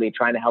privately,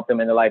 trying to help them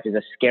in their life is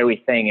a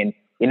scary thing. And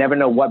you never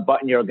know what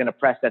button you're going to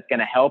press that's going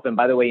to help. And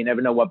by the way, you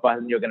never know what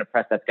button you're going to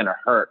press that's going to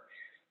hurt.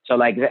 So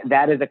like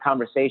that is a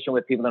conversation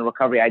with people in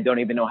recovery I don't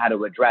even know how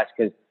to address,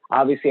 because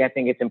obviously I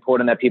think it's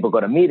important that people go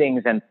to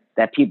meetings and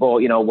that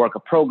people, work a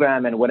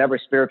program and whatever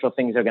spiritual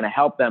things are going to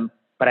help them.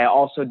 But I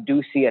also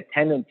do see a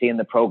tendency in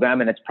the program,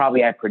 and it's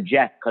probably I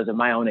project because of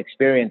my own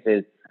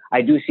experiences.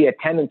 I do see a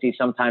tendency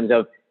sometimes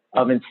of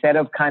instead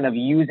of kind of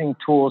using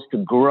tools to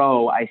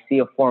grow, I see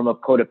a form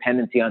of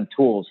codependency on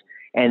tools.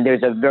 And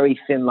there's a very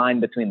thin line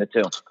between the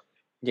two.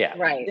 Yeah.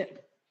 Right.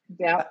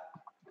 Yeah.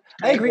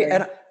 I agree.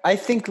 And I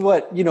think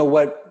what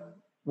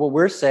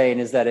we're saying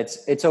is that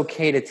it's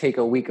okay to take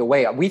a week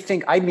away. I'm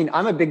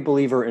a big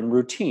believer in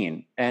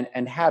routine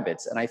and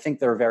habits. And I think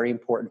they're very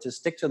important to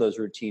stick to those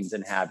routines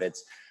and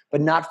habits, but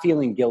not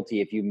feeling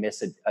guilty if you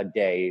miss a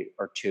day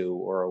or two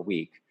or a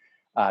week.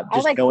 I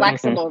like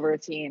flexible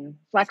routine.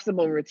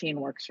 Flexible routine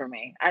works for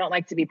me. I don't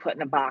like to be put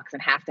in a box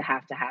and have to.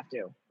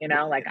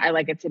 Like I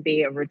like it to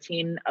be a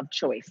routine of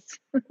choice.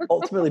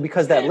 Ultimately,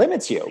 because that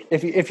limits you.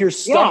 If you're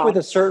stuck with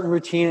a certain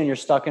routine and you're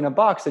stuck in a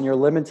box, then you're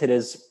limited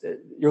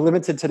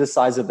to the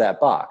size of that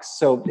box.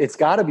 So it's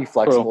got to be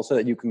flexible so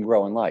that you can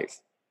grow in life.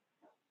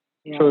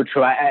 Yeah.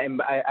 True.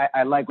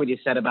 I like what you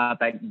said about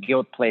that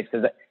guilt place,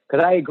 because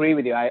I agree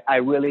with you. I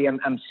really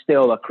am. I'm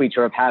still a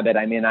creature of habit.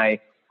 I mean,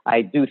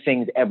 I do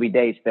things every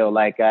day still,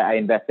 like I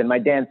invest in my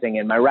dancing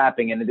and my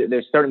rapping, and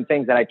there's certain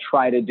things that I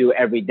try to do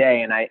every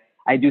day. And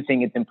I do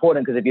think it's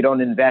important, because if you don't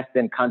invest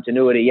in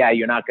continuity,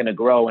 you're not going to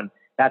grow, and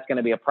that's going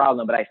to be a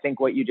problem. But I think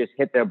what you just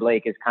hit there,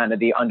 Blake, is kind of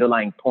the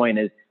underlying point,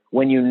 is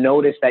when you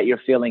notice that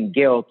you're feeling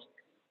guilt,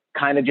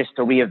 kind of just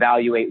to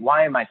reevaluate,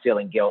 why am I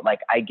feeling guilt?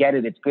 Like, I get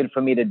it. It's good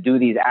for me to do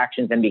these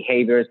actions and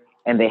behaviors,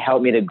 and they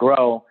help me to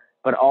grow.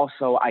 But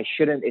also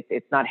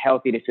it's not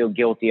healthy to feel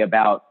guilty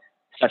about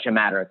such a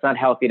matter. It's not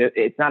healthy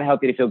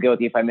to feel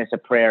guilty if I miss a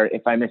prayer,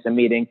 if I miss a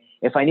meeting,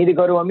 if I need to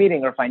go to a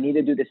meeting, or if I need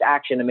to do this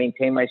action to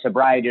maintain my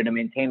sobriety or to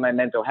maintain my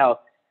mental health.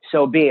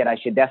 So be it. I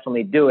should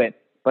definitely do it.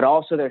 But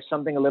also there's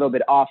something a little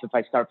bit off if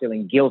I start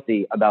feeling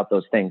guilty about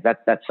those things.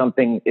 That's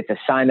something, it's a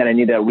sign that I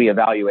need to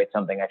reevaluate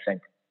something, I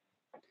think.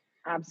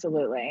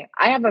 Absolutely.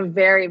 I have a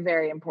very,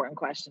 very important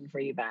question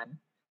for you, Ben.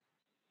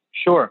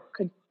 Sure.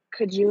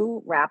 Could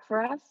you rap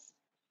for us?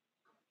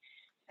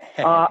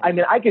 I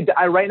mean, I could.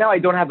 Right now, I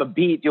don't have a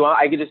beat.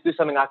 I could just do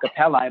something a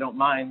cappella. I don't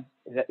mind.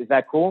 Is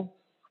that cool?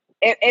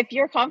 If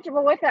you're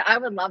comfortable with it, I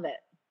would love it.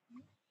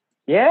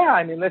 Yeah,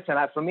 I mean, listen.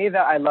 For me,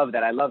 I love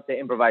that. I love to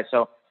improvise.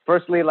 So,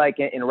 firstly, like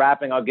in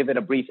rapping, I'll give it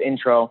a brief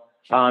intro.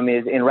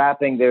 Is in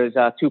rapping, there's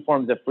two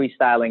forms of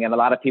freestyling, and a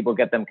lot of people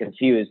get them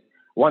confused.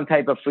 One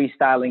type of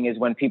freestyling is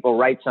when people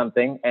write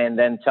something and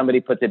then somebody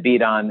puts a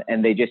beat on,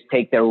 and they just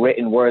take their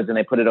written words and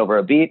they put it over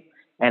a beat.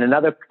 And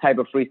another type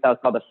of freestyle is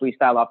called a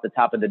freestyle off the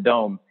top of the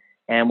dome.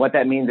 And what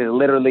that means is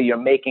literally you're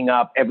making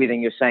up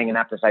everything you're saying in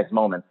that precise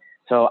moment.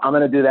 So I'm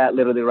going to do that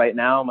literally right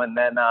now. And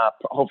then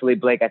hopefully,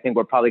 Blake, I think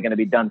we're probably going to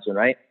be done soon,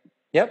 right?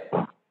 Yep.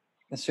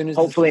 As soon as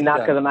hopefully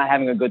not because I'm not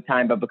having a good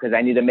time, but because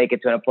I need to make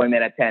it to an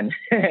appointment at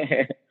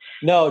 10.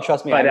 No,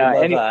 trust me. But,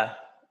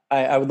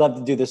 I would love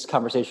to do this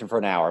conversation for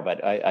an hour,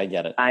 but I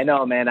get it. I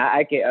know, man.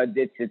 I can,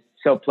 it's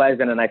so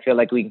pleasant, and I feel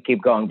like we can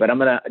keep going. But I'm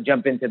going to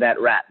jump into that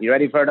rap. You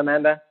ready for it,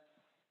 Amanda?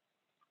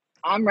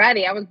 I'm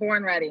ready. I was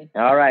born ready.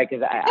 All right,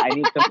 because I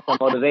need some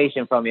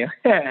motivation from you.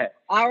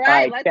 All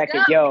right, let's check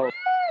go. it,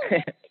 yo.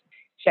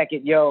 check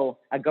it, yo.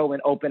 I go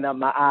and open up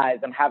my eyes.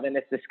 I'm having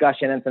this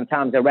discussion, and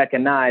sometimes I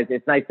recognize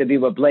it's nice to be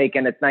with Blake,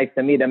 and it's nice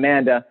to meet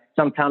Amanda.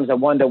 Sometimes I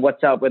wonder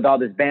what's up with all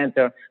this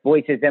banter.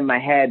 Voices in my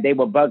head, they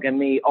were bugging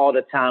me all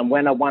the time.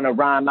 When I want to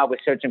rhyme, I was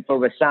searching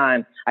for a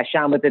sign. I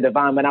shine with the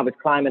divine when I was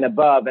climbing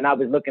above, and I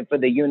was looking for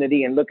the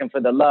unity and looking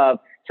for the love.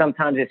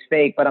 Sometimes it's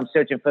fake, but I'm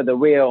searching for the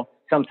real.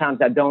 Sometimes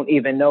I don't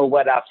even know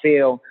what I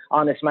feel.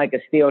 On this mic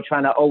of steel,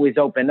 trying to always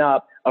open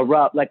up,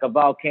 erupt like a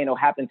volcano,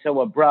 happened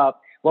so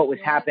abrupt. What was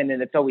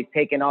happening, it's always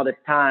taking all this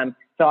time.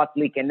 Thoughts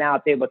leaking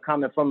out, they were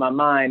coming from my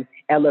mind.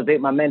 Elevate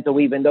my mental,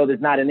 even though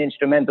there's not an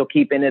instrumental.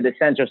 Keeping it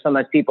essential.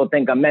 Sometimes people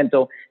think I'm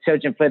mental.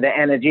 Searching for the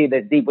energy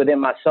that's deep within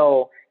my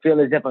soul.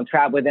 Feel as if I'm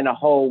trapped within a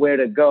hole. Where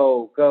to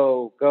go,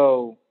 go,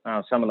 go.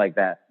 Oh, something like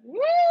that.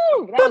 Woo!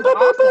 That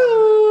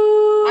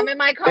was awesome. I'm in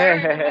my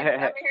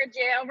car.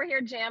 Over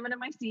here jamming in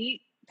my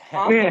seat.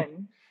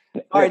 Awesome.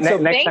 All right, so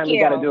next time we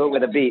got to do it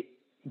with a beat.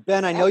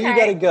 Ben, I know you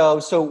got to go.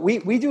 So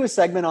we do a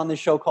segment on the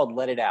show called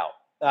Let It Out.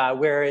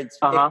 Where it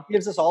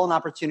gives us all an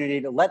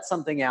opportunity to let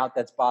something out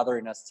that's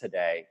bothering us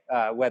today,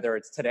 whether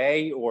it's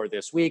today or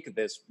this week,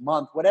 this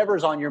month,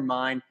 whatever's on your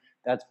mind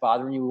that's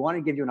bothering you. We want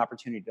to give you an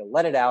opportunity to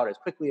let it out as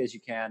quickly as you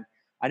can.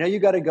 I know you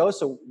got to go,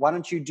 so why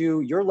don't you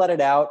do your let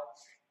it out,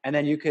 and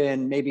then you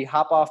can maybe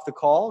hop off the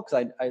call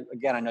because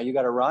I know you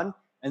got to run,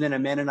 and then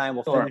Amanda and I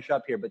will finish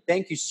up here. But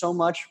thank you so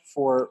much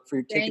for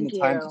taking the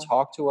time to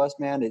talk to us,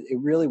 man. It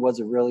really was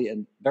a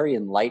very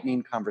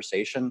enlightening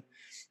conversation.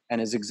 And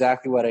is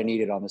exactly what I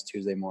needed on this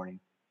Tuesday morning.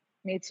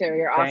 Me too.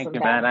 You're awesome. Thank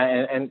you,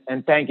 man.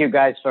 And thank you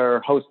guys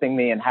for hosting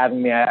me and having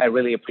me. I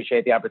really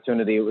appreciate the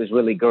opportunity. It was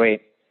really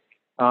great.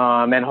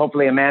 And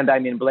hopefully, Amanda,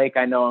 Blake,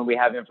 I know, and we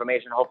have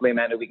information. Hopefully,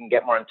 Amanda, we can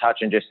get more in touch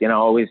and just,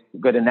 always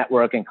good to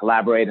network and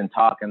collaborate and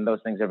talk. And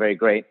those things are very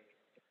great.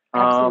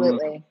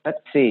 Absolutely.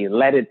 Let's see.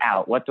 Let it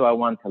out. What do I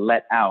want to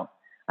let out?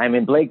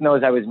 Blake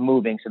knows I was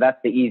moving, so that's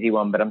the easy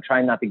one. But I'm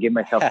trying not to give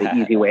myself the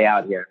easy way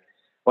out here.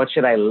 What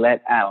should I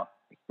let out?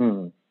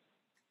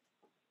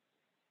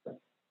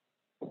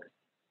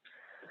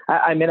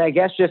 I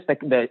guess just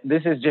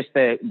this is just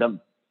the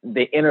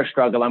inner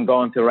struggle I'm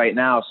going through right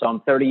now. So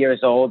I'm 30 years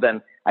old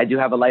and I do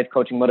have a life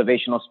coaching,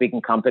 motivational speaking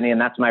company, and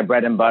that's my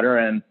bread and butter.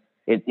 And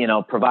it,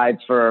 provides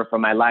for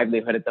my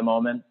livelihood at the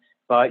moment.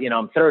 But,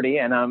 I'm 30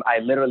 and I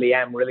literally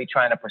am really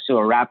trying to pursue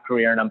a rap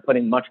career, and I'm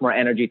putting much more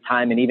energy,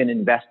 time, and even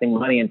investing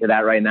money into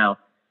that right now.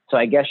 So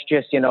I guess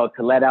just, to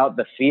let out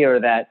the fear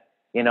that,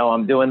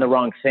 I'm doing the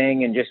wrong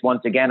thing. And just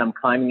once again, I'm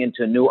climbing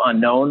into a new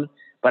unknown.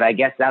 But I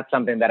guess that's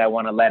something that I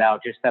want to let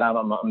out, just that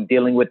I'm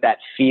dealing with that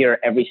fear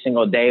every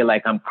single day.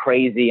 Like I'm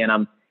crazy and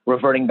I'm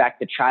reverting back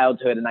to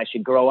childhood, and I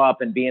should grow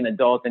up and be an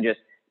adult and just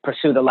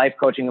pursue the life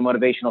coaching and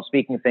motivational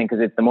speaking thing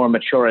because it's the more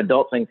mature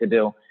adult thing to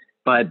do.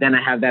 But then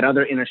I have that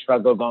other inner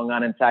struggle going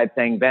on inside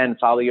saying, Ben,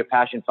 follow your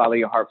passion, follow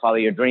your heart, follow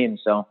your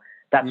dreams. So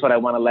that's what I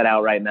want to let let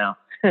out right now.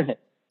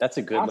 That's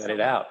a good let it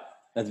out.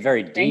 That's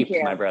very deep,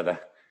 my brother.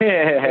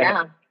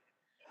 Yeah.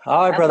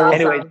 All right, brother.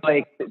 Awesome. Anyways,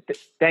 Blake,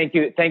 thank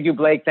you,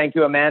 Blake. Thank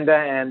you, Amanda,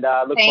 and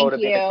look forward to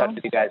being in touch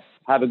with you guys.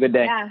 Have a good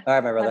day. Yeah. All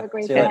right, my brother. Have a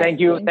great day. day. Thank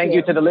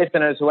you to the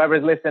listeners,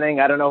 whoever's listening.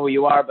 I don't know who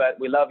you are, but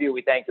we love you.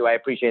 We thank you. I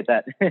appreciate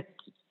that. Awesome.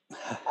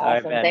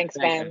 Right, Ben. Thanks,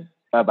 Ben.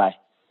 Bye-bye.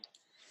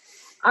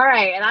 All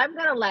right, and I'm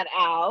gonna let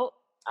out.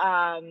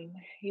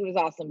 He was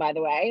awesome, by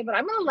the way, but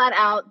I'm gonna let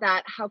out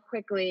that how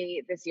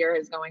quickly this year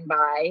is going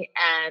by,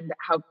 and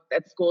how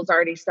that school's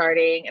already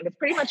starting, and it's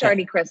pretty much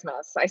already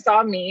Christmas. I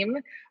saw a meme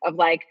of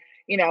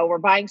we're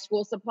buying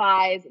school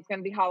supplies, it's going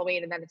to be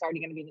Halloween, and then it's already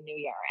going to be the new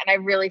year. And I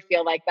really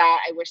feel like that.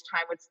 I wish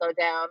time would slow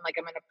down. Like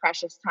I'm in a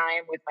precious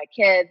time with my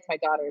kids. My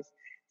daughter's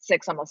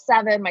 6, almost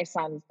 7. My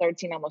son's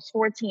 13, almost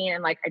 14. And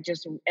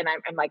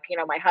I'm like,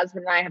 my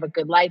husband and I have a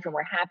good life and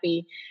we're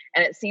happy.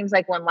 And it seems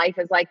like when life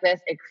is like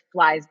this, it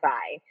flies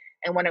by.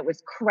 And when it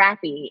was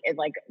crappy,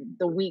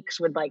 the weeks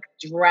would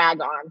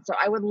drag on. So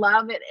I would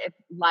love it if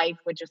life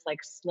would just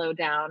slow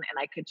down and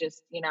I could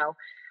just,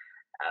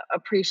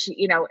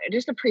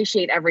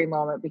 appreciate every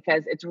moment,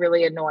 because it's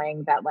really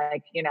annoying that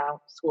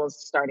school's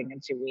starting in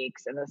 2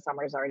 weeks and the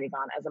summer's already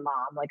gone. As a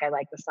mom, I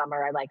like the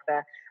summer. I like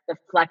the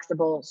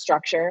flexible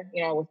structure,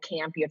 with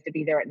camp, you have to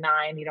be there at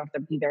 9, you don't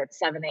have to be there at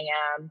 7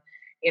 a.m.,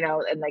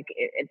 and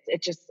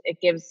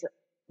it gives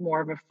more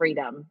of a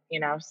freedom,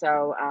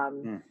 so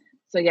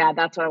yeah,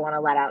 that's what I want to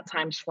let out.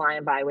 Time's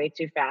flying by way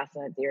too fast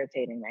and it's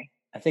irritating me.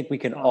 I think we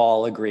can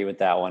all agree with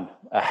that one.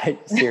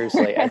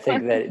 Seriously, I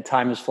think that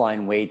time is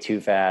flying way too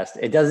fast.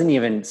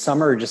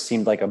 Summer just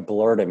seemed like a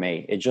blur to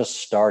me. It just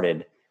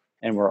started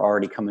and we're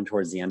already coming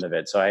towards the end of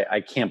it. So I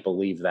can't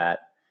believe that.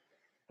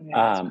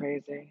 Yeah, it's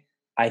crazy.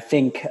 I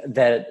think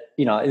that,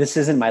 this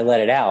isn't my let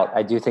it out.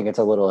 I do think it's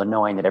a little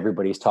annoying that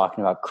everybody's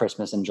talking about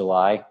Christmas in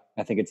July.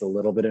 I think it's a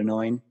little bit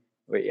annoying.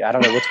 I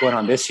don't know what's going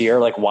on this year,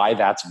 why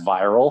that's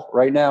viral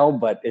right now,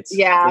 but it's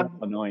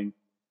annoying.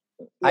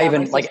 Yeah,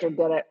 my sister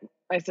did it.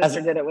 My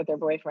sister did it with her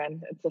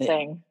boyfriend. It's the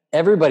thing.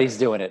 Everybody's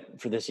doing it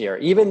for this year.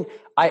 Even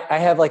I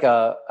have like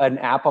an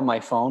app on my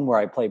phone where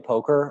I play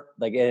poker,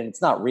 like, and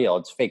it's not real,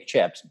 it's fake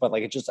chips, but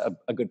like, it's just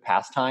a good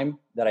pastime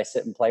that I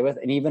sit and play with.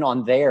 And even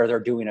on there, they're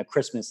doing a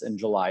Christmas in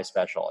July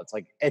special. It's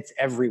like, it's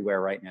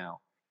everywhere right now.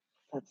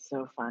 That's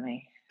so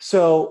funny.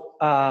 So,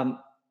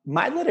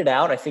 my Let It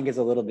Out, I think, is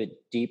a little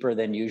bit deeper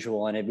than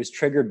usual. And it was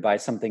triggered by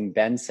something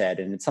Ben said.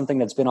 And it's something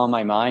that's been on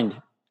my mind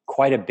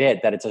quite a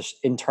bit, that it's an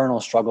internal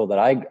struggle that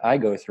I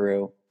go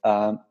through.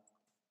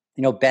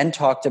 Ben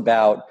talked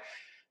about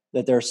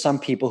that there are some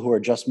people who are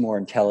just more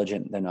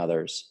intelligent than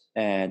others.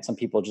 And some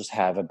people just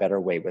have a better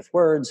way with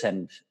words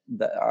and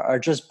are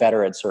just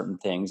better at certain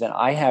things. And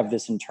I have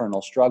this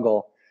internal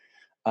struggle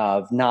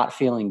of not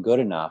feeling good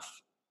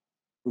enough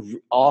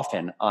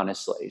often,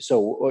 honestly.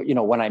 So,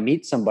 when I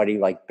meet somebody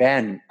like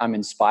Ben, I'm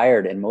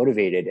inspired and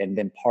motivated. And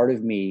then part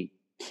of me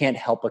can't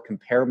help but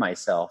compare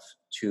myself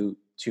to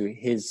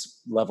his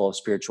level of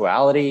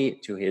spirituality,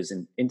 to his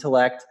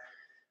intellect.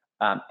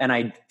 And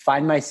I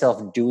find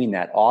myself doing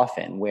that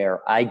often,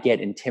 where I get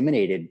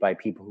intimidated by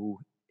people who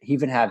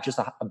even have just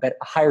a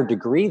higher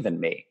degree than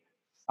me.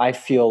 I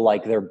feel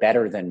like they're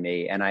better than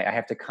me. And I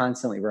have to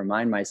constantly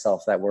remind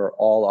myself that we're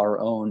all our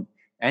own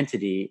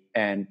entity.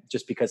 And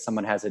just because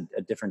someone has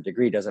a different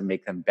degree doesn't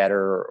make them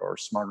better or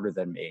smarter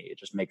than me. It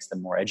just makes them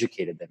more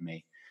educated than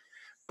me.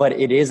 But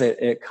it is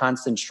a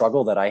constant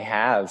struggle that I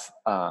have.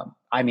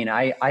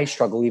 I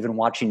struggle even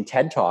watching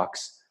TED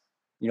Talks,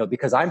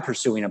 because I'm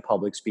pursuing a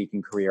public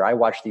speaking career. I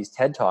watch these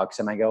TED Talks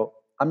and I go,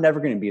 I'm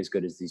never going to be as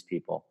good as these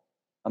people.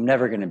 I'm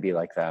never going to be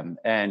like them.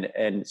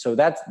 And so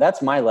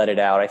that's my Let It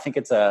Out. I think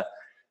it's a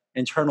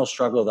internal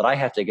struggle that I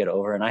have to get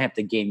over, and I have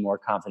to gain more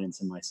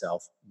confidence in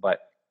myself. But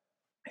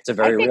it's a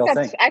very real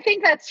thing. I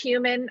think that's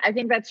human.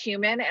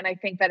 And I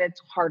think that it's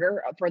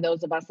harder for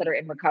those of us that are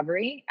in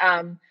recovery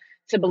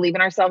to believe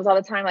in ourselves all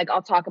the time. Like,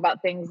 I'll talk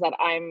about things that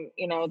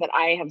that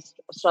I have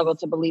struggled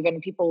to believe in.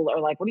 People are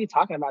like, what are you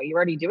talking about? You're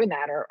already doing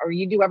that. Or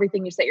you do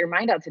everything you set your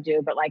mind out to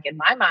do. But like, in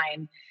my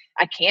mind,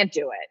 I can't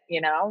do it,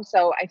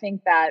 So I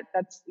think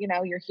that's,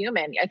 you're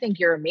human. I think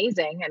you're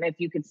amazing. And if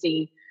you could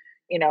see,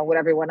 what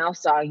everyone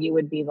else saw, you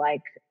would be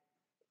like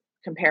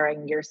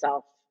comparing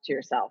yourself to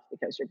yourself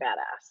because you're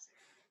badass.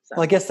 So.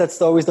 Well, I guess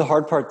that's always the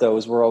hard part, though,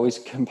 is we're always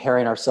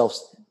comparing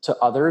ourselves to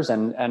others,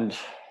 and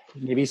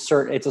maybe it's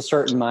a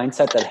certain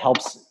mindset that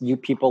helps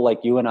people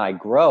like you and I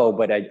grow.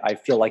 But I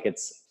feel like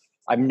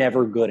I'm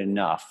never good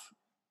enough,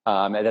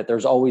 and that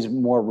there's always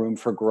more room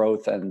for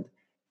growth, and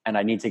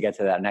I need to get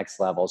to that next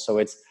level.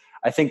 So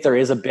I think there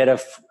is a bit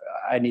of,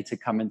 I need to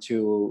come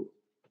into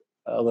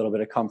a little bit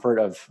of comfort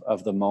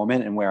of the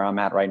moment and where I'm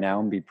at right now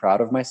and be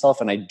proud of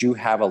myself. And I do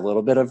have a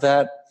little bit of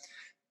that,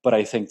 but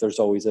I think there's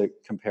always a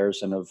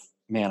comparison of,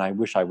 man, I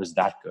wish I was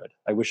that good.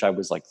 I wish I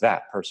was like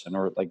that person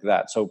or like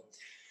that. So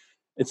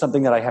it's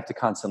something that I have to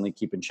constantly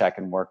keep in check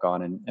and work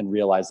on, and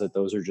realize that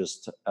those are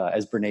just,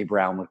 as Brene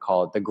Brown would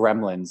call it, the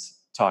gremlins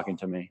talking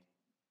to me.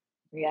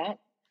 Yeah.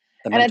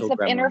 And it's the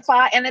inner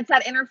fire, and it's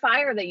that inner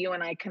fire that you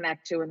and I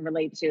connect to and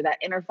relate to, that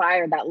inner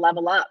fire, that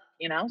level up,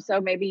 so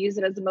maybe use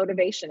it as a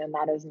motivation, and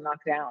that is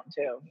knocked down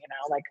too,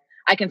 like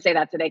I can say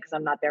that today because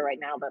I'm not there right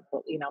now, but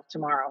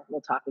tomorrow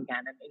we'll talk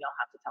again, and you'll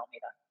have to tell me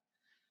to.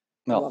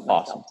 Well,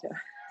 awesome. Too.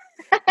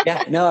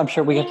 Yeah, no, I'm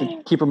sure we have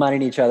to keep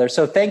reminding each other.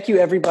 So thank you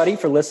everybody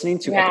for listening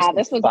to episode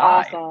this was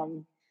 5.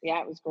 Awesome. Yeah,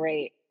 it was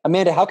great.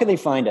 Amanda, how can they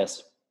find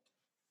us?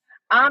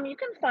 You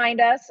can find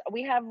us.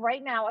 We have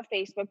right now a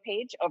Facebook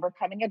page,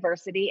 Overcoming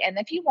Adversity. And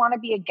if you want to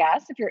be a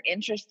guest, if you're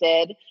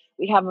interested,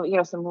 we have,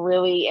 some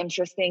really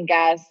interesting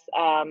guests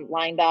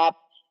lined up,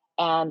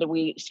 and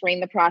we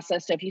screen the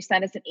process. So if you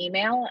send us an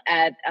email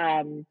at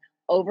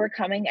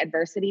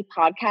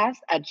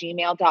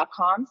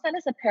overcomingadversitypodcast@gmail.com, send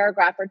us a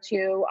paragraph or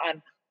two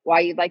on why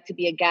you'd like to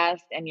be a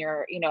guest and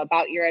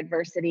about your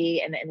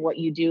adversity and what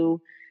you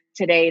do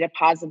today to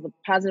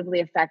positively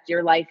affect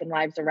your life and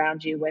lives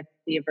around you with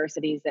the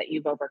adversities that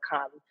you've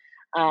overcome.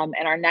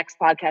 And our next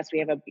podcast, we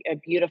have a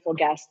beautiful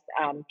guest,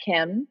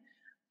 Kim,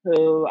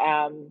 who,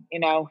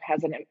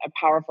 has a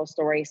powerful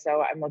story.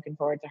 So I'm looking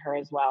forward to her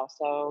as well.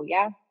 So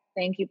yeah,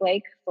 thank you,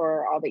 Blake,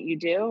 for all that you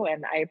do.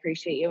 And I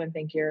appreciate you and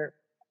think you're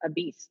a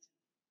beast.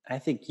 I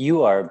think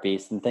you are a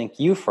beast, and thank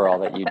you for all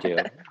that you do.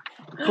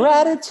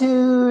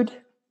 Gratitude.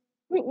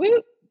 Woot,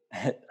 woot.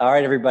 All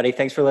right, everybody.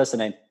 Thanks for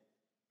listening.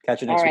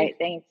 Catch you next week. All right.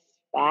 Thanks.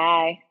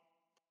 Bye.